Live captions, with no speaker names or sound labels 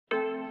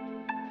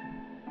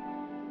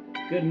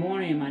Good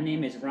morning, my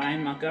name is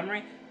Ryan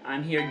Montgomery.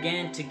 I'm here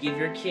again to give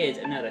your kids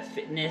another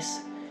fitness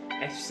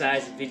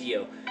exercise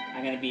video.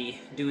 I'm going to be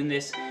doing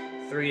this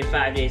 3 to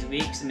 5 days a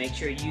week, so make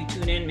sure you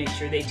tune in, make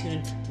sure they tune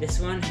in.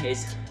 This one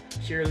is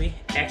purely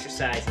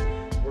exercise.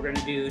 We're going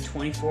to do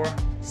 24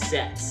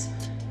 sets,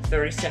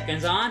 30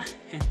 seconds on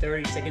and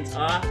 30 seconds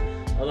off.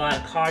 A lot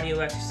of cardio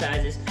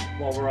exercises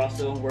while we're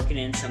also working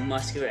in some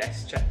muscular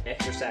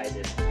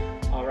exercises.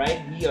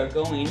 Alright, we are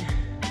going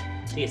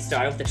to get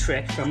started with the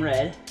trick from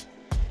Red.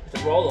 The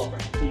rollover.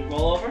 Can you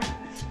roll over?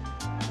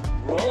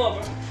 Roll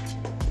over.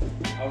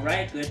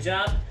 Alright, good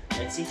job.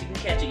 Let's see if you can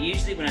catch it.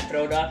 Usually when I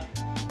throw it up,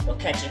 he'll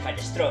catch it if I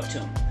just throw it to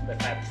him.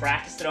 But if I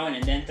practice throwing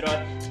and then throw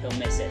it, he'll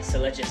miss it. So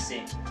let's just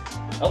see.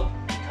 Oh,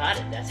 caught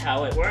it. That's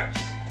how it works.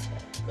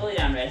 Go lay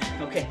down, Red.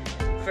 Okay,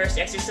 first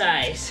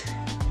exercise.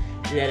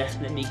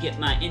 Let me get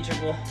my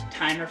interval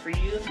timer for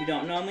you. If you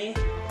don't know me,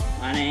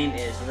 my name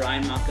is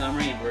Ryan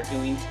Montgomery and we're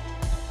doing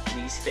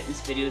these fitness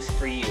videos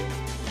for you.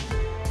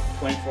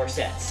 24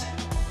 sets.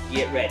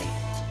 Get ready.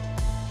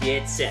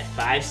 Get set.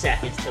 5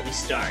 seconds till we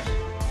start.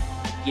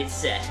 Get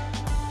set.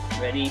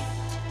 Ready?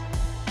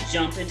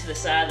 Jump into the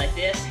side like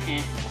this,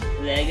 and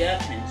leg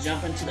up, and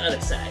jump into the other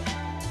side.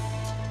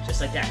 Just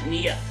like that.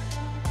 Knee up.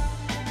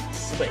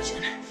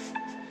 Switching.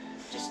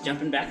 Just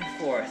jumping back and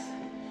forth.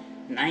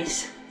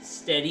 Nice,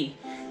 steady,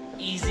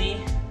 easy,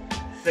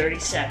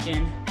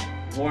 30-second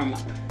warm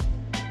up.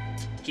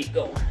 Keep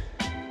going.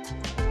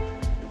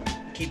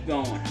 Keep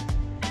going.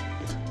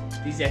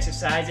 These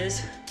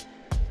exercises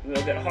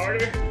will get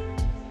harder.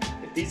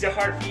 If these are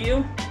hard for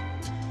you,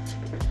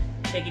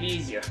 take it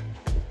easier.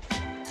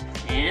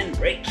 And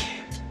break.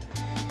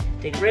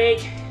 Take a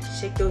break,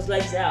 shake those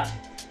legs out.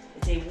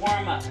 It's a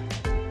warm up.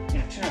 I'm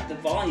gonna turn up the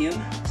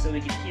volume so we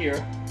can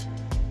hear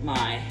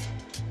my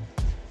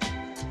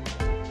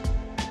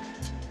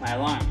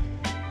alarm.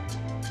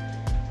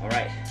 All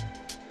right,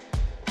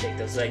 take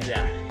those legs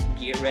out.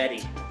 Get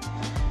ready.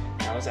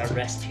 That was our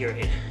rest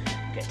period.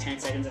 Got 10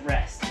 seconds of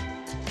rest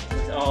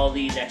with all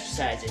these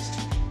exercises.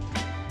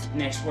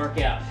 Next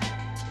workout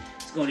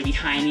is going to be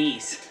high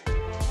knees.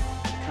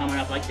 Coming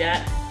up like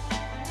that.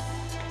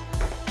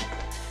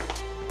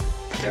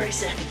 30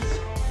 seconds.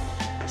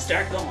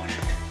 Start going.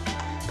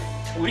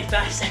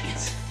 25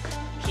 seconds.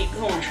 Keep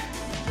going.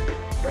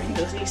 Bring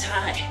those knees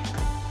high.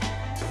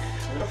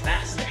 A little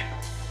faster.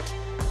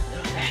 A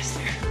little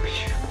faster.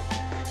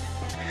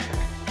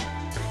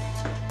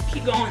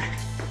 Keep going.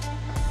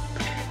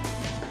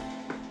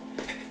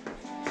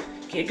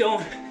 Keep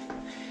going.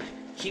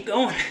 Keep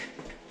going.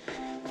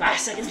 5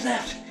 seconds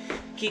left.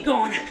 Keep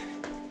going.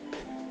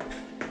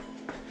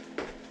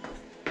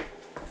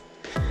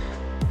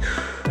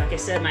 Like I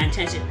said, my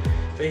intention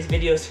for these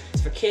videos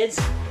is for kids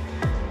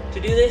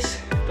to do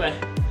this, but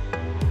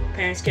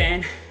parents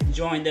can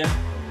join them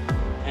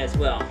as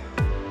well.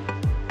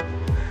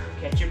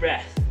 Catch your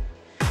breath.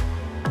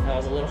 That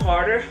was a little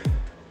harder.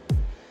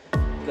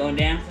 Going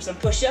down for some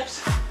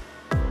push-ups.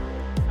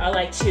 I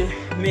like to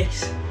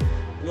mix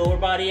lower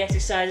body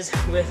exercises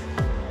with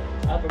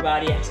upper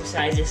body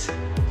exercises.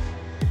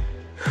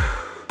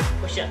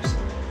 Push-ups.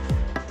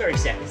 30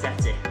 seconds,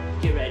 that's it.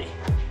 Get ready.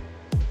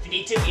 If you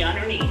need to, be on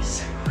your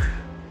knees.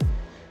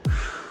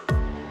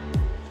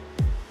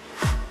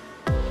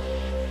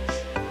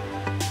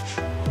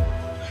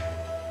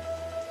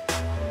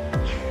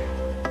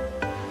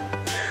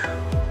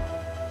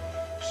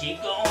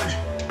 Keep going.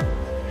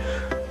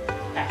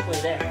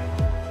 Halfway there.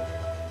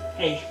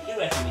 Hey, you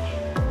with me.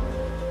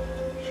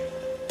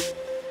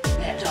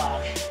 That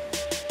dog.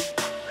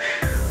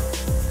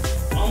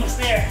 Almost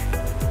there.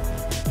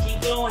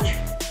 Keep going.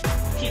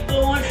 Keep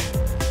going.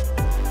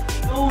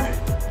 Keep going.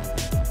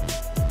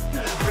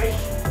 Break.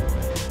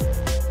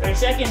 30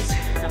 seconds.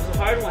 That was a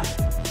hard one.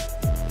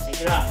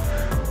 Take it off.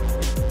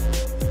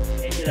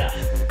 Take it off.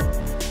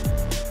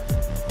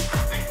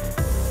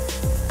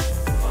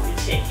 Walk and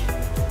shake.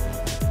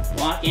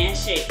 Walk and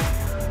shake.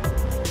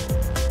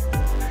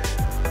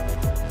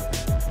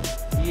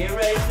 Get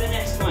ready for the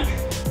next one.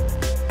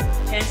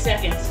 10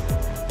 seconds.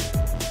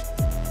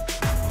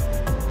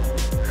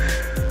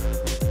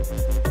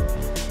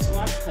 Next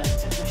one.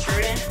 Let's tuck my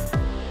shirt in.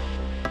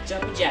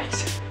 Jumping jacks.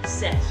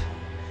 Set.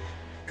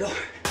 Go.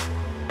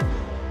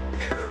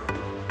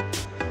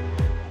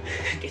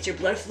 Get your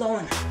blood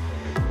flowing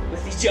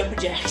with these jumping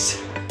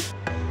jacks.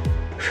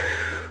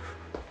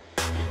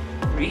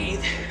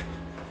 Breathe.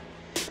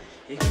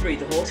 You can breathe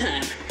the whole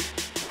time.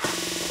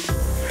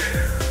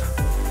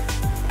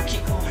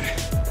 Keep going.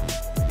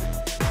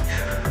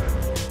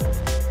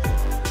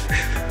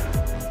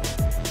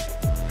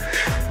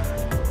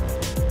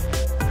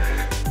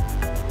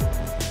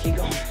 Keep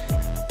going.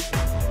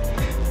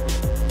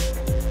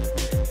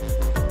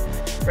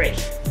 Break.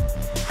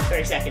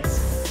 30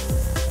 seconds.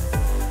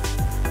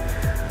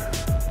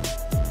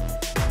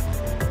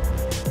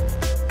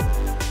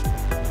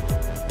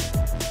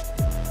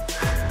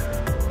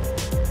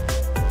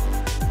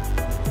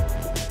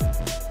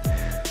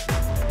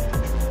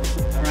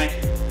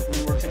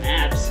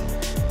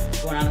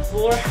 On the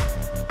floor,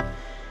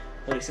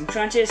 holding some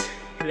crunches.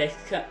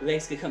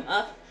 Legs could come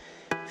up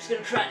Just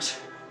gonna crunch.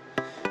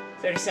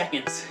 30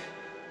 seconds.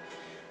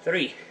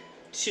 3,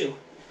 2,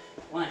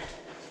 1.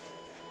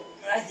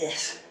 Like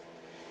this.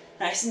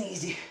 Nice and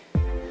easy.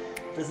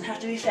 Doesn't have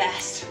to be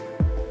fast.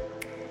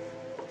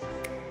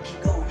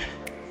 Keep going.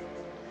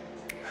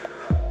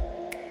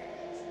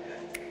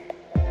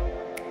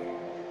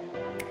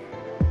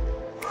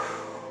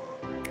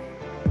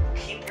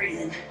 Keep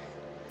breathing.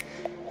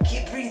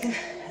 Keep breathing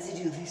as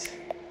you do these.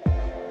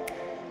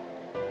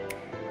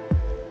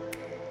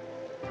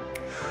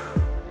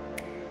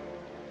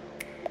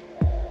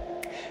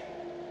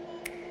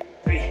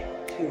 Three,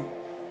 two,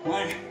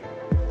 one.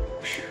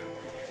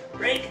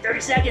 Break, 30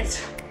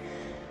 seconds.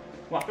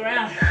 Walk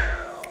around.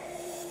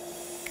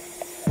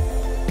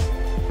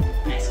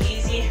 Nice,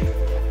 easy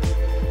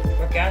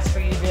workouts for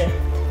you to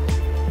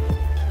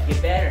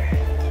get better.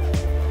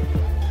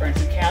 Burn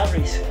some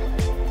calories.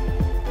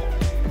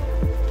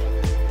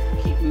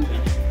 Keep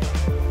moving.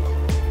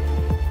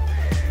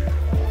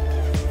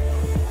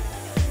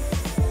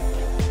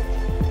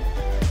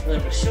 A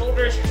little bit of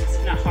shoulders.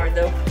 It's not hard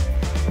though.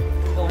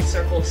 Go in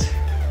circles.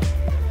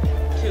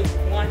 2,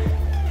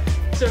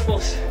 1.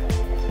 Circles.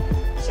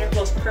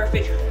 Circles,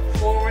 perfect.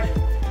 Forward.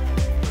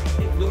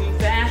 Keep moving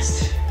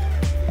fast.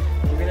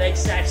 Move your legs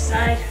side to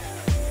side.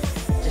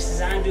 Just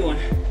as I'm doing.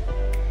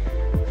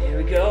 There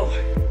we go.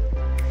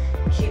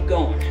 Keep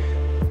going.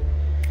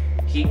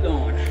 Keep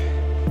going.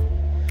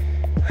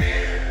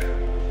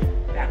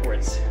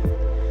 Backwards.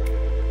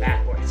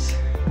 Backwards.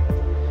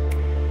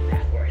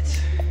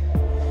 Backwards.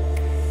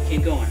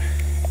 Keep going.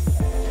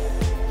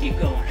 Keep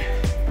going.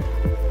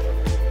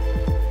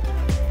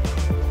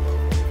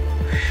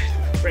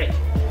 Break.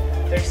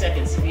 30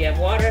 seconds. If you have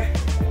water,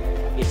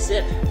 get a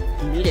sip.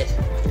 You need it.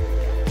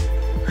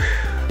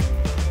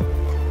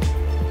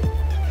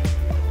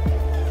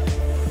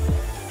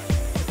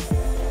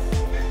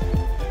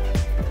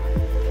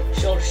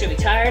 Shoulders should be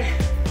tired.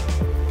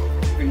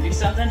 We're gonna do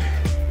something.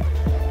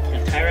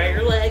 And tire out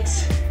your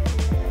legs.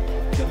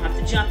 You don't have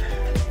to jump.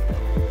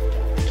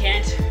 You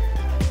can't.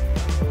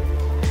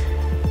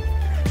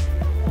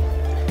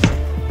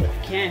 If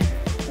you can,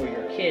 or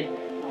you're a kid,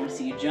 I want to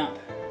see you jump.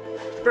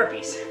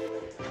 Burpees.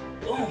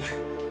 Boom.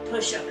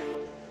 Push up.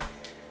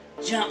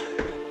 Jump.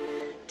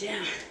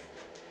 Down.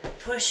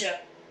 Push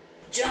up.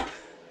 Jump.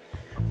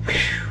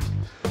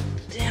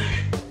 Down.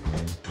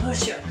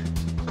 Push up.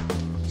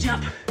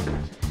 Jump.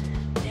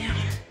 Down.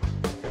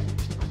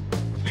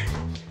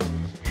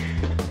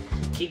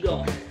 Keep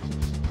going.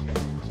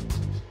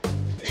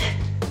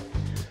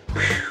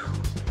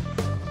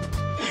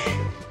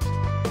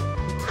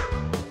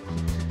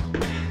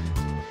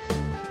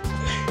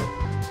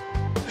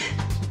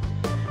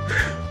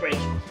 Break.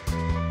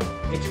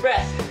 Get your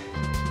breath.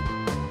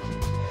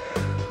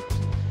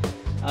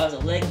 That was a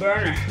leg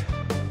burner.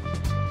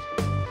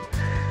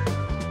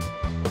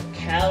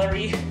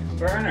 Calorie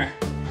burner.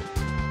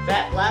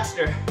 Fat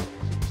blaster.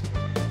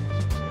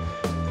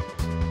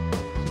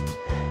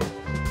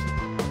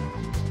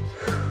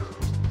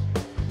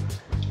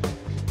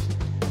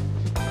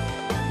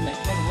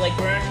 Next one's a leg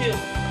burner too.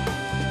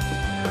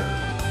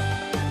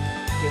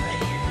 Get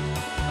ready.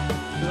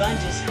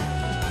 Lunges.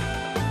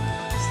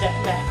 Step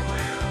back.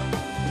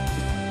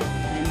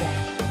 And back.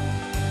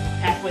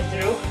 Halfway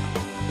through.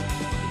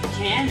 If you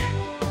can,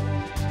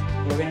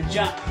 we're gonna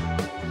jump.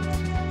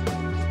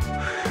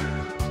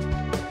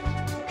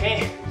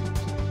 Okay,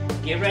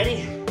 get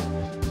ready.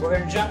 We're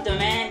gonna jump the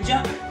man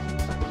jump.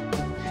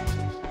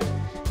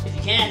 If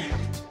you can.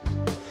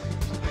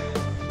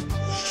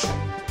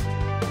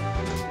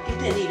 Get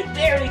that knee to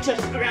barely touch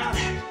the ground.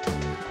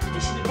 You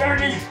should be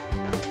burning.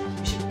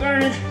 You should be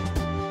burning.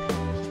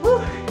 Woo.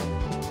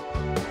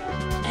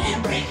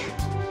 And break.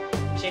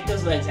 Shake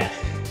those legs out.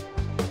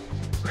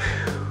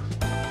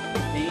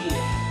 They need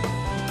it.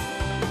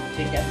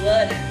 Take that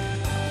blood.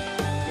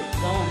 Get it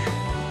flowing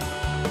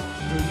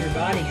through your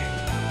body.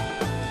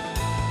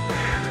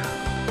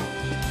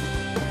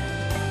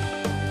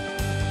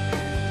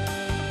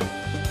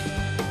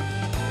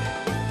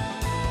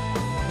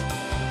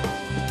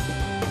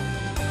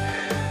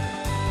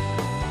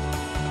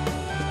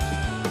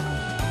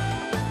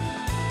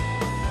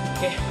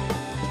 Okay,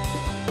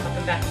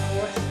 hopping back and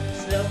forth,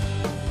 slow.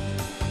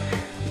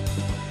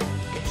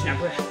 Catching our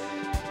breath.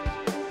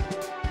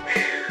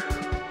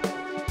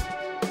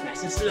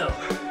 Nice and slow.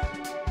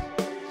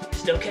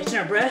 Still catching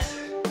our breath,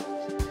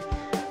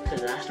 because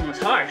the last one was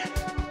hard.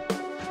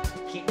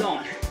 Keep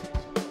going.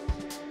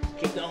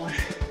 Keep going.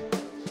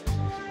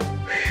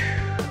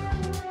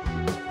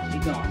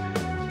 Keep going.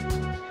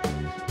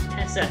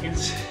 10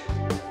 seconds.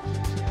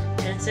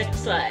 10-second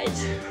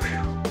slides.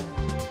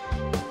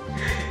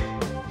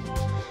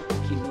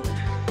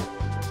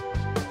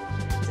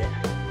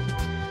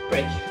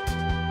 Break.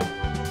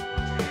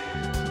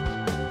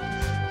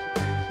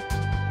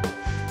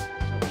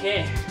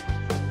 Okay.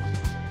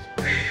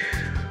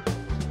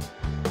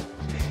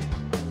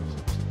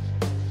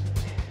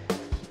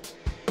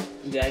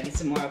 You gotta get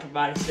some more upper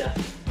body stuff.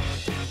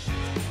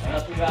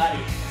 Upper body.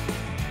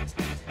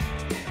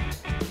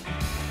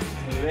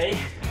 Are you ready?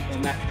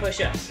 Going back to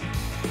push-ups.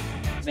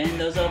 Bend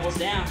those elbows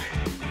down.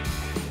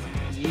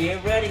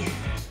 Get ready.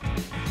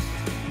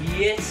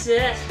 Get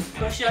set.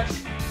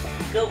 Push-ups.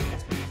 Go. 1.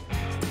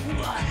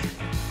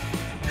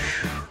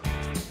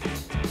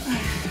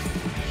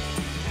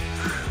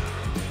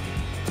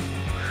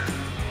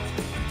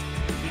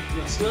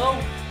 Go slow.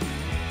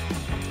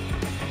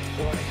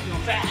 Or go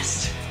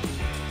fast.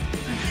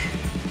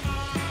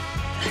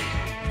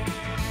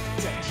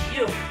 It's up to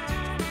you.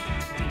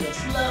 Go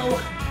slow.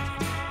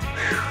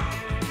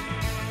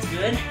 It's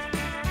good.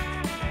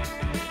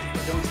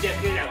 But don't step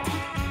here that long.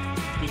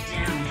 Get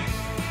down.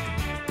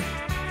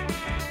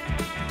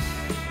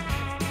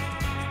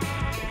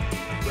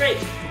 Great.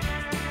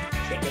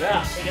 Take it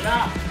off. Take it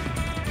off.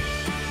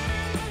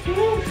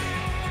 Woo.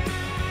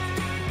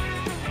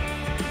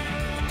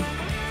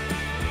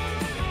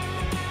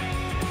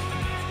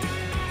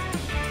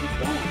 Keep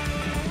going.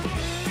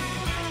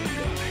 Keep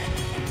going.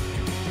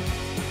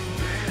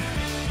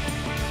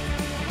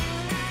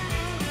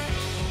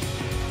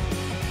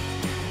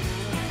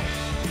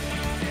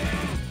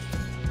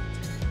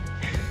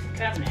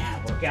 Kind of an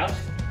ab workout.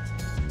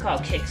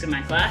 Called kicks in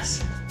my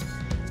class.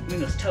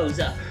 Bring those toes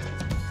up.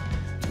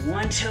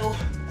 1 toe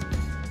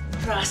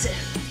across it.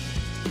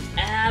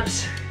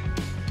 Abs.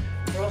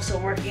 We're also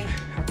working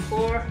our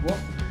core. Well,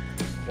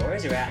 core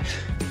is your abs.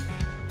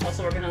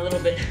 Also working a little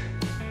bit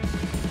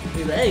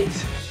your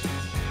legs.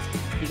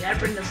 You gotta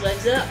bring those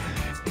legs up.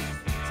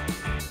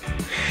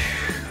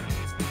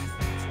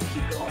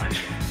 Keep going.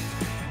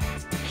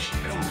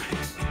 Keep going.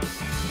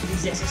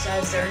 These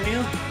exercises are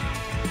new.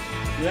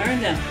 Learn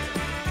them.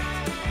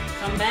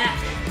 Come back.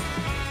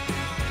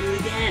 Do it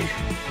again.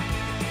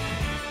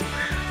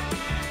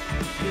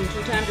 Do them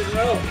 2 times in a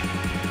row.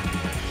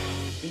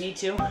 If you need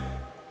to.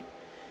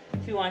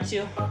 If you want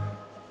to.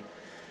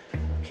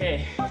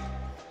 Okay.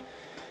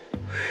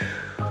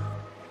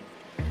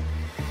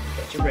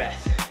 Catch your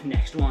breath.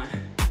 Next one.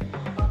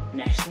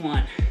 Next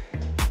one.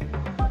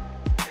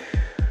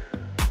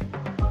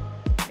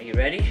 Are you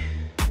ready?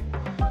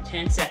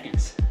 10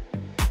 seconds.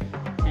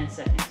 10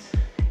 seconds.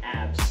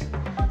 Abs.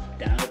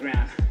 Down on the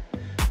ground.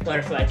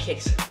 Butterfly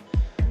kicks.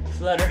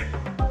 Flutter.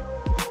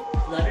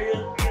 Flutter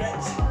your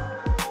legs.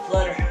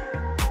 Flutter.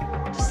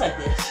 Just like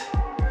this.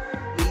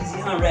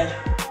 Easy on red.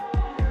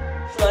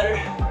 Flutter.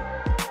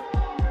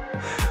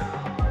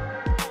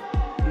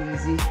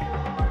 Easy.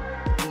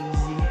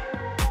 Easy.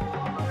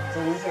 It's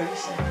only 30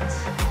 seconds.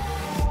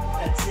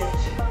 That's it.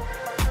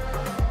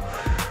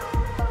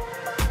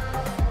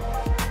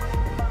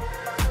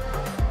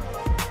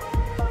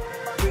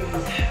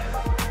 Breathe.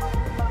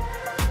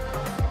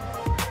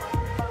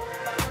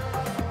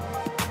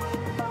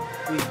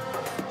 3,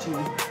 2,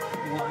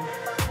 1.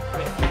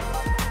 Great.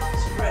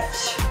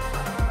 Stretch.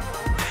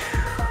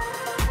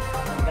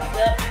 Come back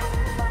up.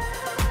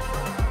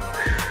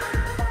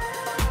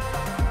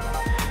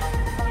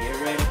 Get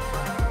ready.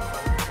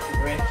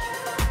 Break.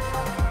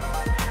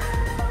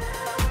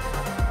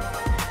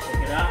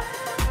 Shake it off.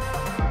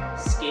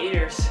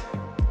 Skaters.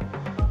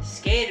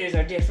 Skaters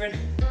are different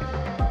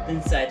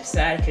than side to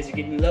side because you're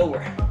getting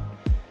lower.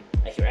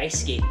 Like you're ice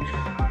skating.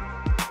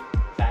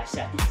 5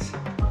 seconds.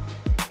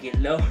 Get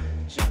low.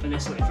 Jumping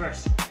this way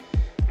first.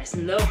 Nice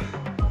and low.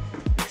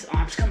 This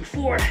arm's coming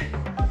forward.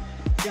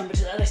 Jumping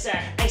to the other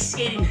side. Ice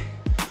skating.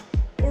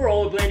 Or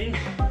rollerblading.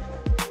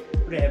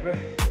 Whatever.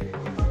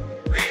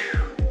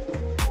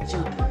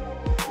 Jump.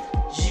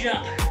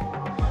 Jump.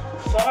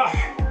 Far.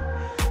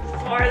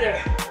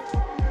 Farther.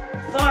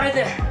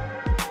 Farther.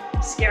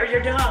 Scare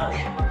your dog.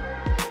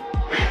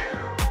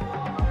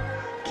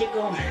 Keep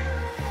going.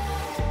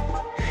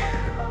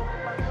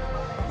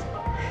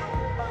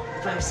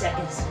 5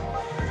 seconds.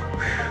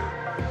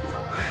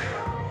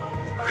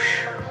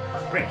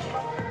 Break.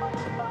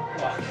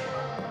 Walk.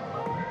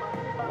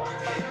 Walk.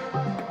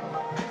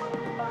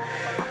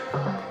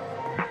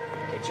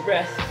 Get your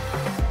breath.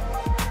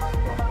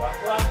 Walk, walk,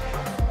 walk.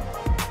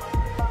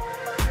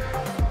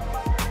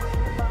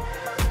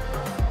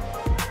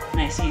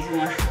 Nice, easy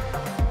one.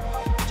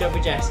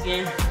 Jumping jacks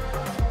again.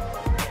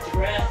 Get your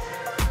breath.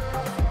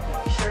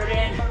 Tuck your shirt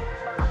in. If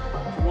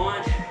you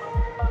want.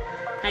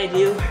 How you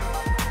do?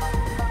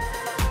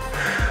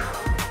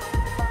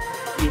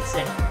 Get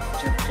set.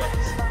 Jumping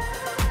jacks.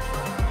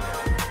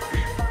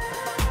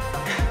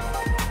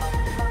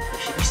 You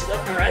should be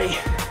sweating already.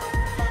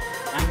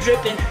 I'm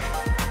dripping.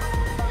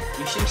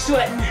 You should be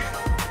sweating.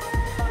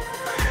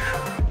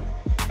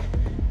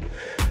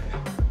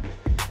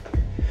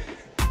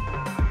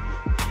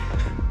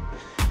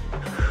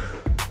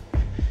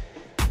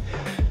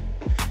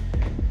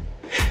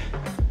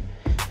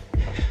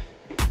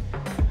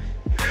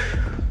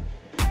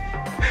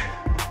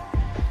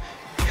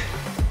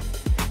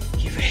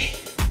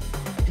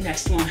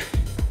 Next one.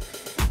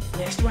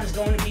 Next one is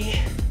going to be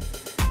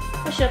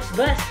push-ups,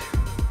 but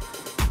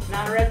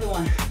not a regular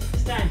one.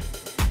 This time,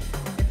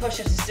 the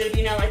push-ups, instead of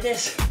being out like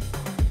this,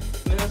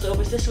 move those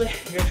elbows this way,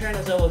 you're gonna turn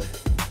those elbows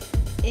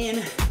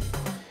in,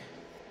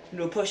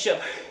 do a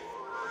push-up.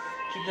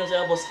 Keep those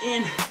elbows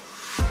in,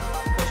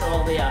 push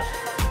all the way out.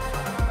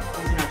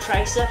 Using our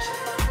triceps,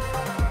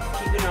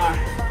 keeping our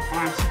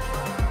arms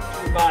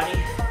to upper body,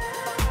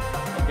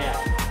 like that.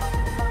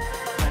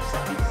 5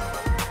 seconds.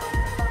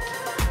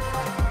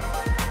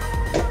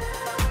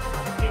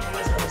 Get your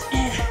muscles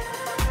in,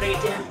 bring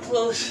it down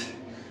close,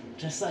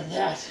 just like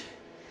that.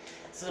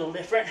 It's a little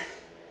different.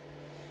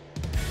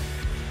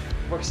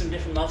 Work some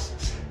different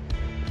muscles.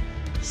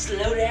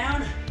 Slow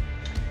down,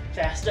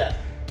 fast up.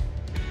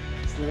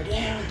 Slow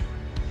down,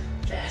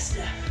 fast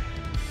up.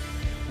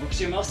 Works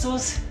your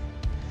muscles a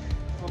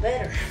little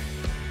better.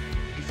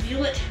 You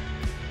feel it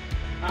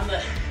on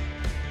the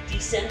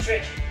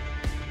decentric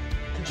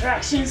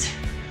contractions.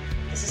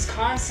 This is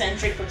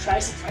concentric for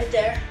tricep right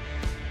there.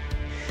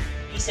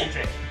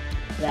 Eccentric,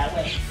 that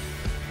way.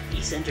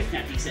 Eccentric,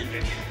 not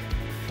decentric.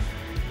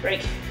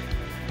 Break.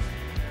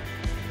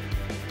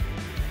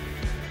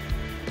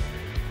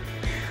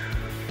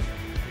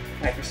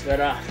 Wipe your sweat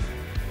off,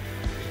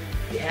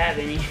 if you have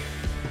any.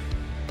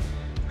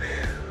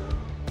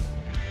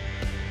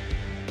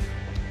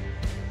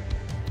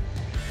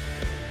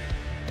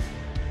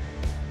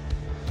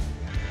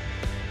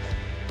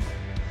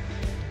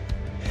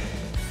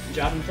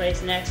 Jog in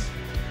place next.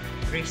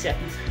 3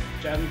 seconds.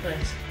 Jog in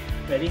place.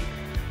 Ready?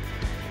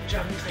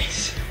 Jog in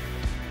place.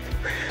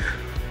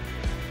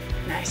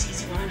 Nice,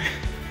 easy one.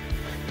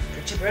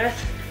 Catch your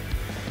breath.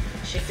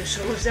 Shake the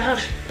shoulders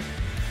out.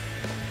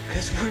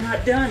 Because we're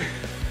not done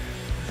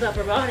with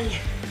upper body.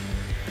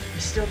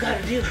 We still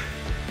gotta do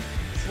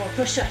some more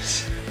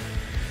push-ups.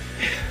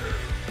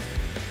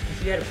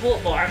 If you had a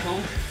pull-up bar at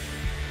home,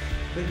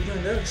 we'd be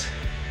doing those.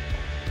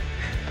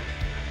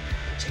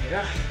 Check it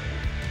out.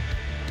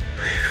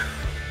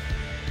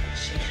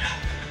 Shake it up.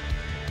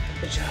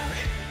 The jog.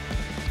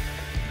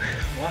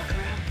 Walk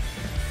around.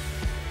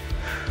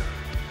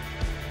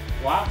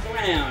 Walk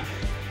around.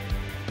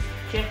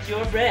 Catch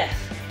your breath.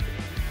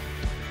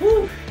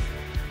 Woo!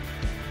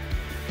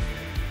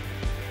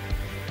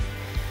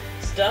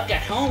 Stuck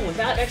at home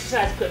without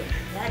exercise equipment.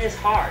 That is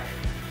hard.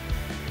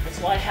 That's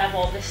why I have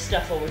all this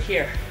stuff over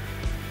here.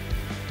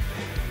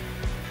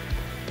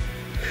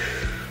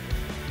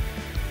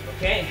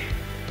 Okay.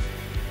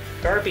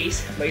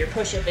 Burpees, but your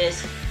push-up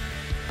is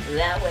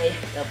that way,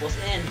 elbows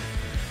in.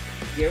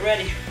 Get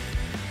ready.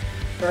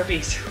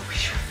 Burpees.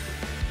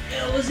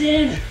 Elbows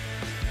in.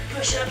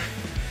 Push up.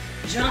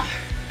 Jump.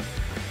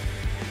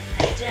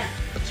 Head down.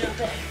 Jump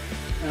back.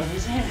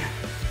 Elbows in.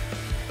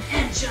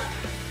 And jump.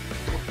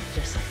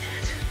 Just like that.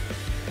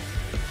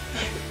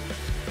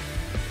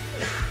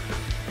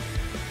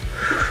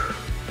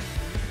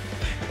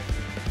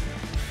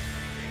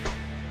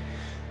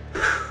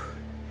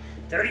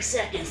 30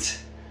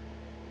 seconds.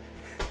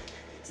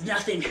 It's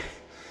nothing.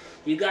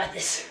 You got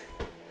this.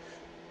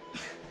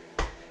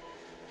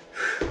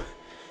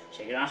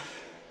 Shake it off.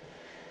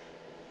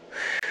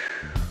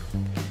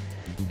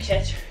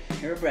 Catch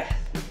your breath.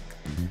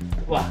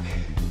 Walk.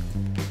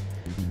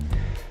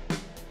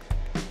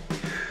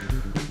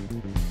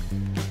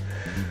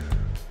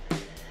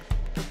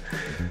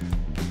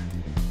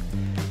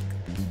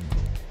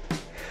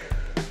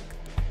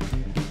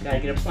 Gotta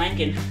get a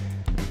plank in.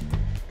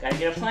 Gotta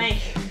get a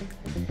plank.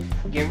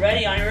 Get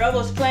ready on your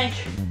elbows, plank.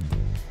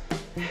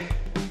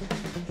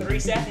 3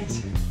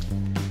 seconds.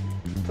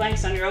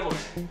 Planks on your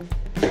elbows.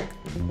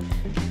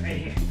 Right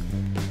here.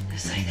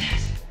 Just like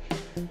that.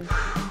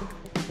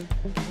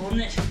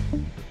 Holding it.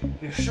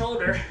 Your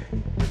shoulder.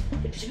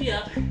 Hips should be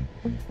up.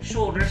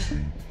 Shoulders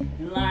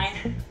in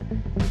line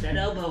with that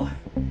elbow.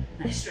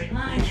 Nice straight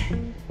line.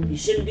 You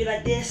shouldn't be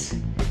like this.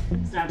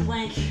 It's not a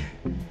plank.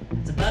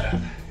 It's a butt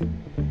up.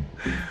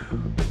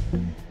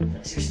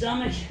 Flex your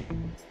stomach.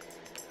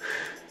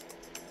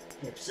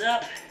 Hips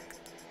up.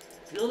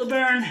 Feel the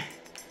burn.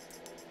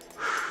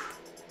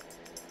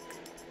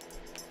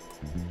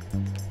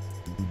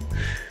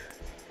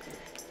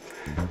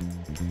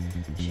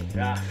 Shake it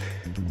off.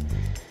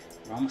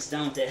 We're almost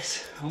done with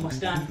this.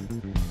 Almost done.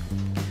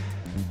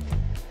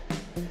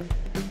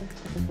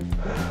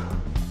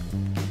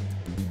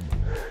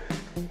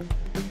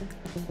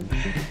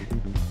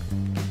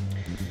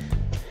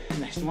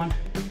 Next one.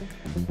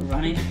 We're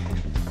running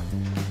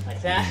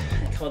like that.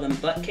 I call them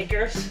butt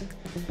kickers.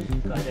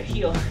 Got their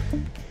heel.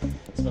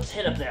 Supposed to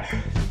hit up there.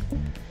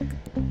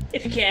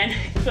 If you can,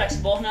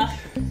 flexible enough.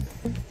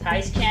 As high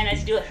as you can as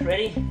you do it.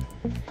 Ready?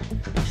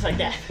 Just like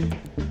that.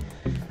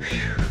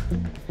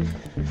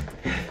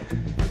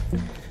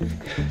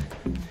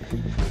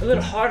 A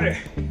little harder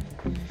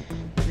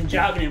than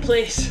jogging in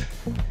place.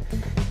 You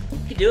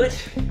can do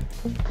it.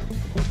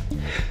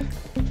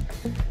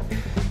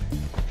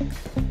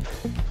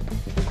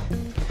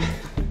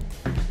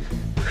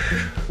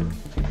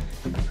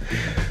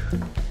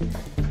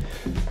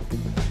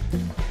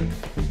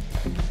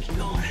 Keep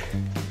going.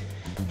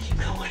 Keep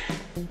going.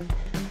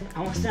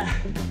 Almost done.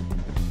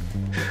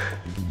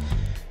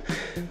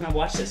 I'm gonna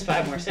watch this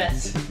 5 more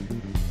sets.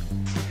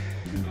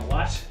 I'm gonna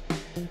watch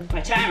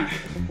my timer.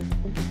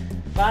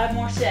 5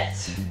 more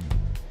sets.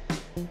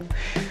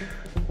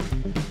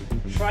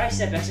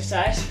 Tricep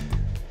exercise.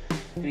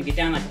 I'm gonna get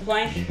down like a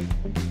plank.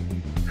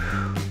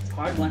 It's a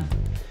hard one.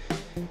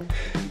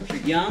 If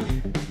you're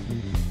young,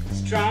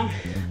 strong,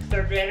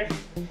 3rd grader,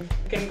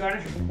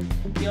 kindergartner.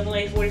 You only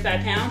weigh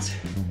 45 pounds.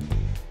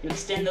 You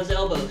extend those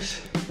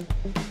elbows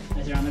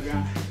as you're on the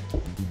ground.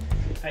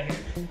 Right here.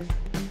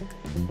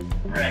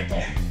 Right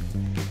there.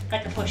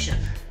 Like a push-up.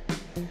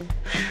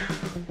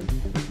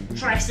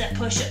 Tricep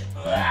push-up.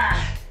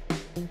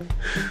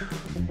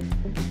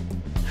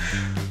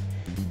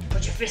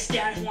 Put your fists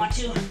down if you want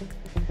to.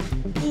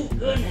 Ooh,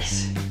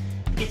 goodness.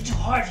 If it gets too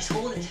hard, just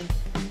hold it.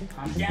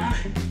 Palms down.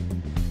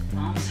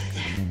 Palms like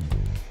that.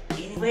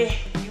 Any way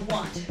you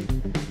want.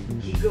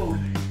 Keep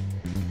going.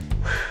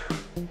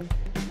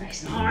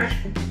 Nice and hard.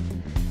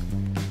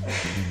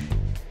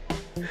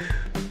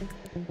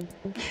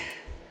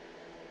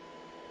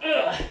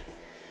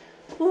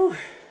 Whew.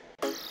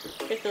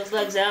 Shake those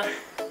legs out.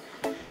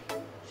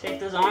 Shake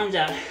those arms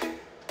out.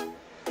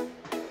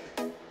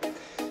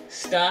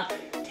 Stop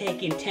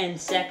taking 10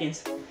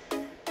 seconds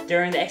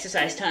during the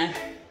exercise time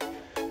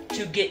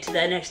to get to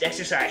that next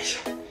exercise.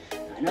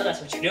 I know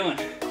that's what you're doing.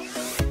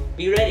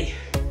 Be ready.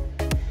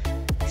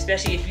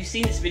 Especially if you've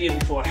seen this video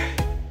before.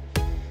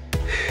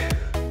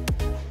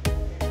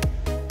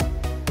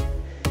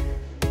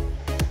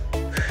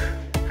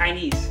 High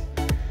knees.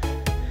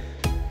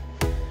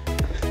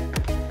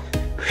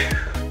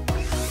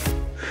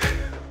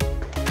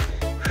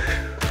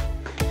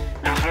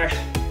 Not hard.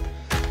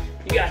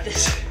 You got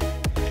this.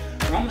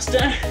 We're almost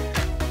done.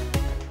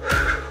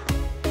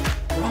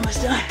 We're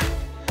almost done.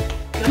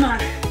 Come on.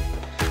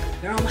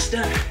 You're almost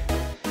done.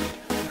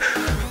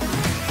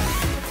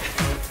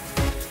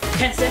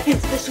 10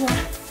 seconds, this one.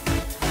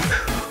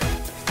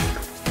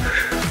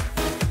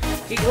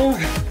 Keep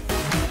going.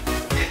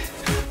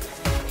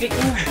 Keep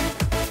going.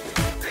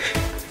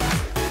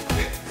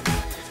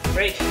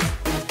 Break.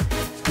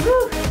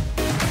 Woo.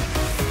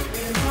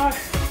 Breathing hard.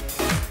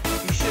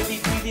 You should be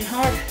breathing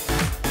hard.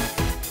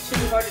 Should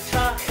be hard to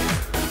talk.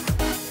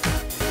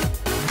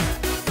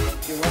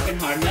 You're working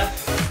hard enough.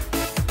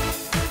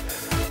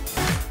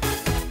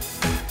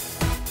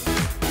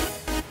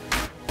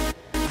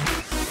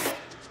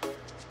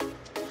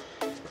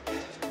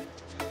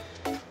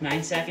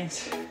 Nine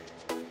seconds.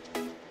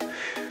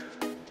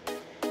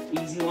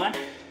 Easy one.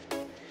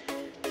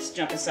 Just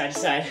jumping side to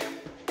side,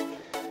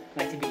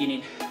 like the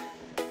beginning.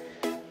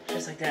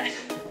 Just like that.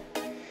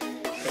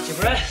 Get your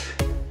breath.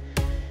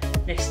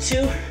 Next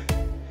two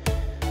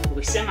will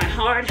be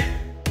semi-hard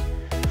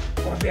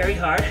or very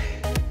hard.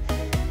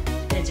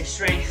 Depends your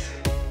strength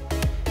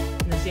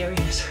in those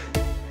areas,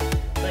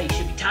 but you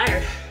should be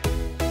tired.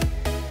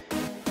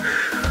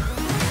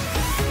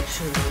 They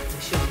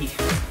should be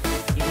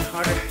even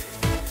harder.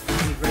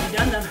 We've already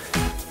done them.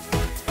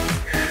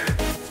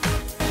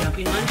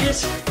 Jumping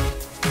lunges,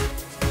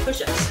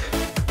 push-ups,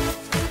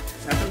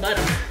 top and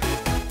bottom.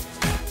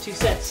 2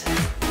 sets. 2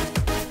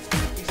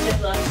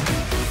 sit-ups.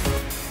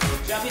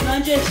 Jumping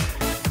lunges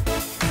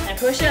and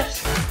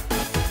push-ups.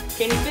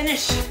 Can you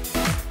finish?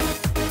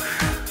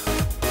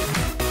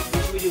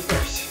 What should we do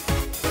first?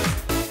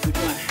 Which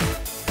one?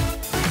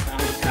 I'm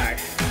tired.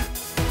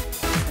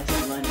 That's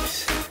the lunges.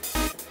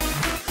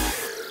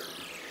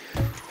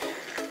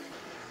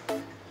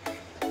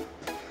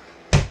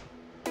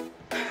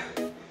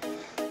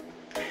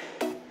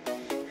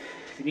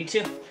 If you need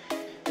to,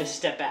 just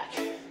step back.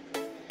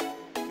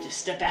 Just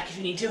step back if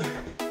you need to. If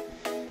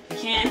you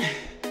can,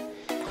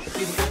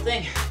 do the whole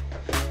thing.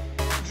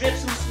 Drip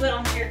some sweat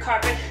onto your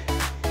carpet.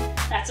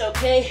 That's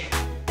okay.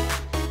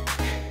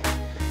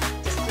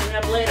 Just clean it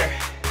up later.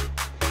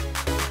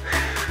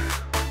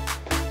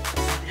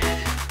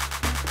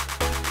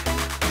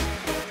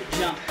 The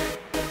jump.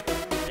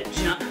 The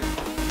jump.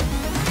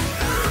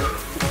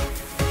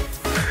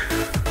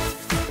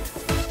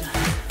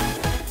 Done.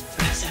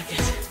 5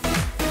 seconds.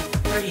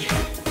 3.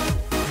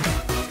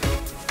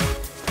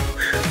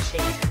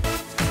 Shake it.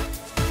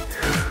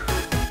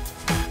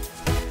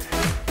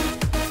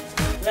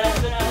 Last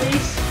but not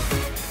least,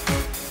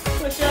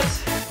 push-ups.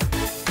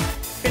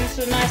 Finish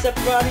with a nice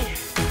upper body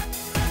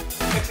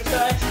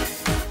exercise.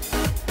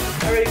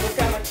 Already worked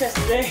out my chest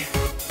today.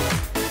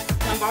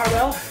 On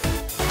barbell.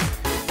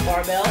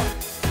 Barbell.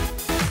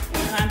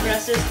 Incline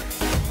presses.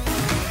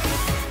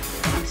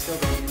 I'm still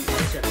going to do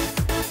push-ups.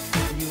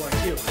 And you are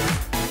too.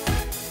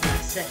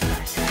 Set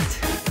 5 seconds.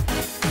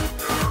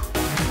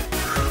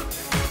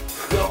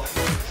 Go.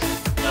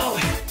 Go.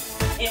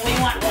 And we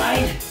want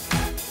wide.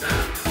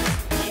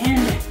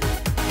 And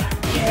down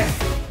here.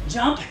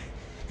 Jump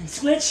and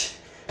switch.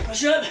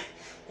 Push up.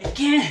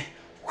 Again.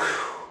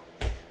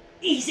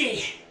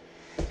 Easy.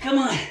 Come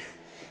on.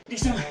 Do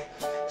some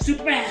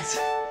Supermans.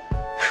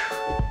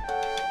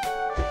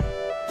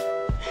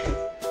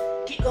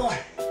 Keep going.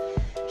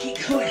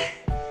 Keep going.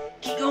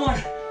 Keep going.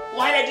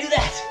 Why'd I do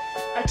that?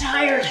 I'm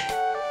tired.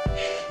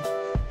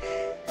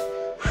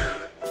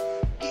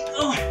 Keep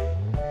going.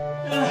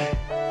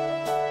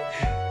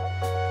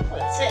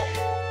 That's it.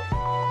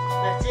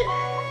 That's it.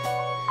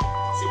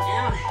 Sit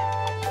down.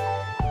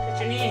 Touch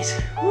your knees.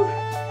 Woo.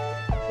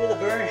 Feel the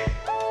burn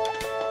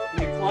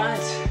in your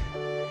quads.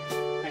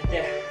 Right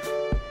there.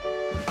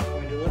 We're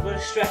gonna do a little bit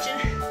of stretching.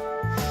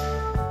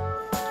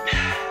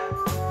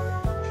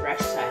 For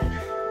exercising.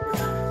 We're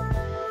done.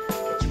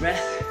 Get your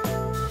breath.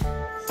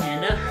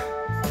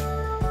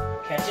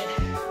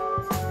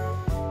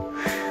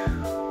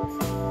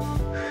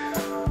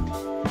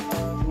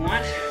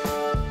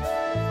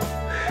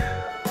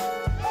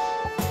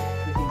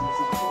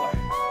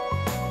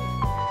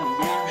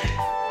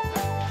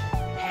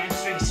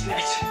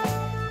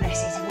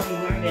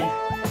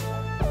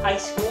 high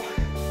school.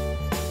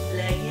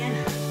 Leg in,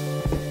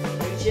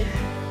 reaching,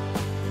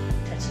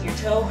 touching your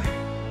toe.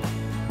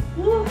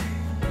 Woo!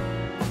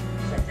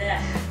 Just like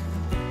that.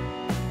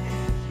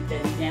 Keep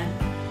that knee down.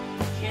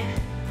 Can't.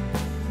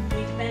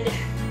 Need to bend it.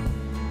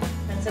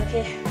 That's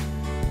okay.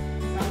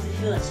 As long as you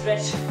feel it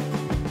stretch your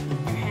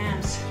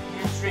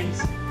hamstrings.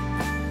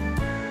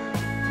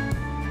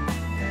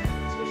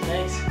 Switch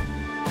legs.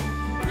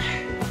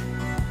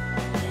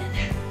 And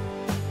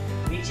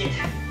reach it.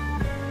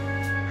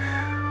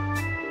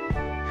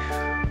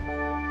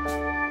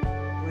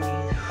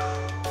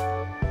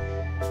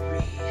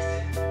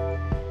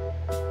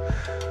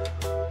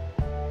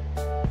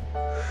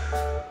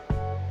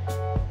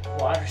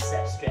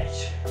 Quadricep stretch.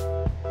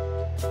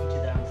 You can do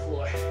that on the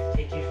floor.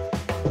 Take your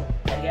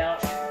leg out.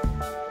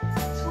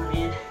 This one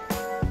in.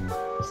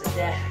 Just like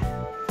that.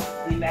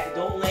 Lean back.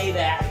 Don't lay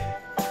back.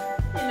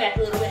 Lean back a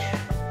little bit.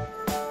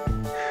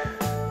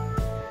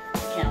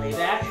 Can't lay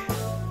back. You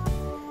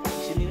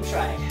shouldn't even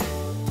try it.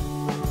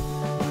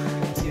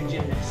 It's your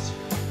gymnast.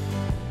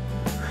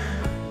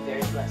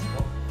 Very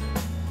flexible.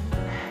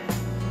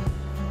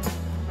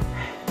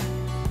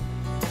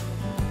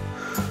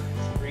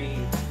 Just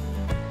breathe.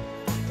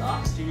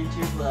 Oxygen into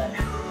your blood.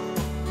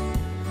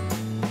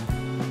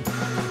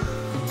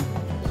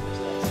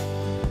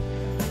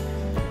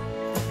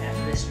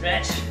 After this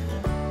stretch,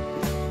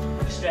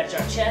 stretch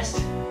our chest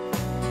a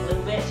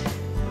little bit.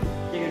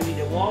 You're gonna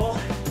need a wall, a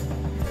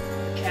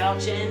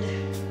couch end,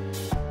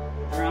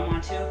 where I'm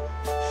onto. I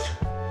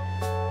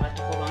like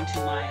to hold on to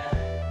my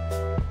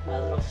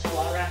little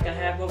squat rack I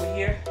have over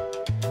here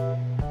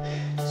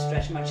to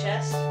stretch my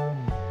chest.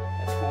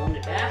 I'm pulling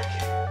it back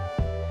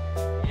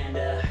and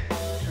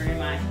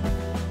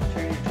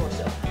turn your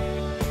torso.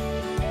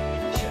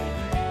 Show you.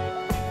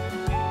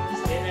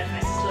 Stay there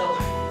nice and slow.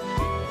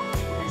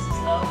 Nice and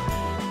slow.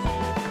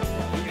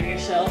 Injure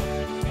yourself.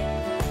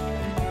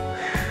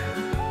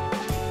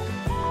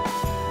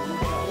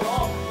 Look at the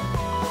wall.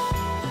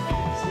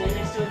 Stay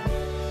next to it.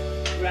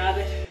 Grab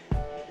it.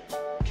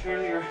 Turn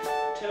your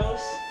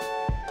toes.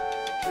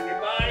 Turn your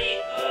body.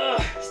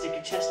 Stick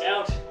your chest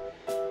out.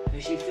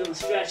 Make sure you feel the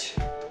stretch.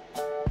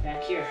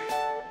 Back here.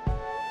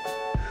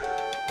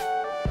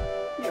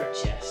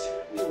 Chest.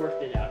 We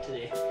worked it out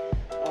today.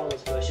 All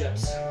those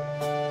push-ups.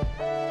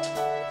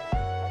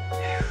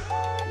 Deep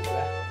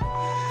breath.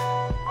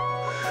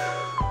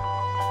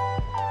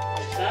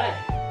 Other side.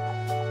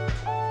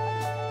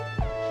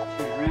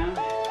 Turn around.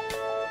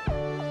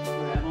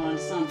 Grab onto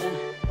something.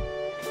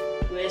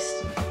 Twist.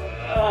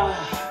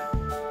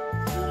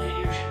 Don't hit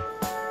your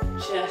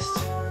chest.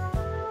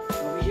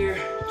 Over here.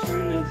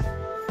 Turn the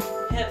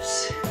hips.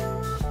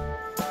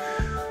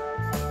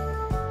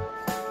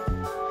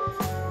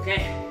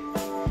 Okay.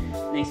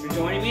 Thanks for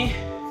joining me.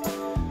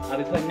 I'll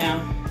be putting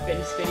out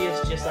fitness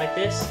videos just like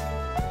this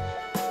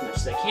as much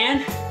as I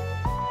can.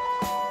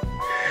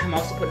 I'm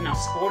also putting out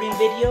sporting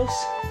videos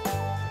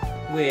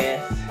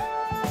with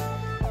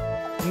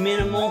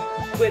minimal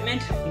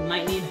equipment.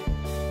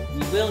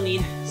 You will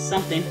need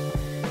something.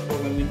 But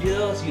when we do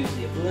those,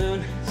 usually a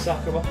balloon,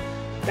 soccer ball,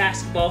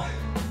 basketball.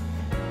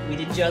 We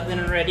did juggling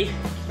already.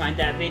 Find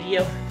that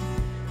video.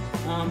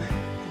 And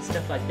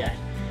stuff like that.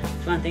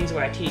 Fun things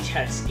where I teach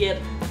how to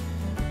skip,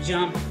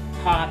 jump,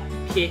 hop,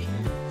 kick,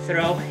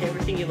 throw,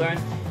 everything you learn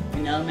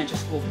in elementary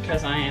school,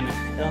 because I am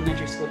an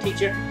elementary school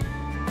teacher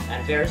out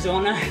of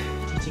Arizona,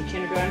 teaching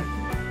kindergarten,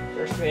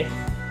 first grade,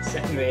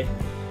 second grade,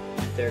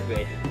 and third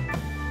grade.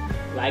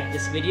 Like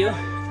this video,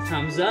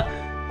 thumbs up,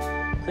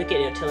 click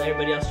it, it'll tell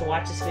everybody else to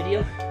watch this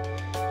video.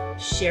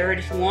 Share it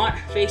if you want,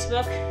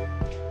 Facebook,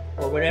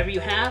 or whatever you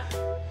have,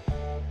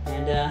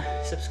 and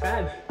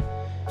subscribe.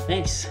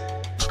 Thanks.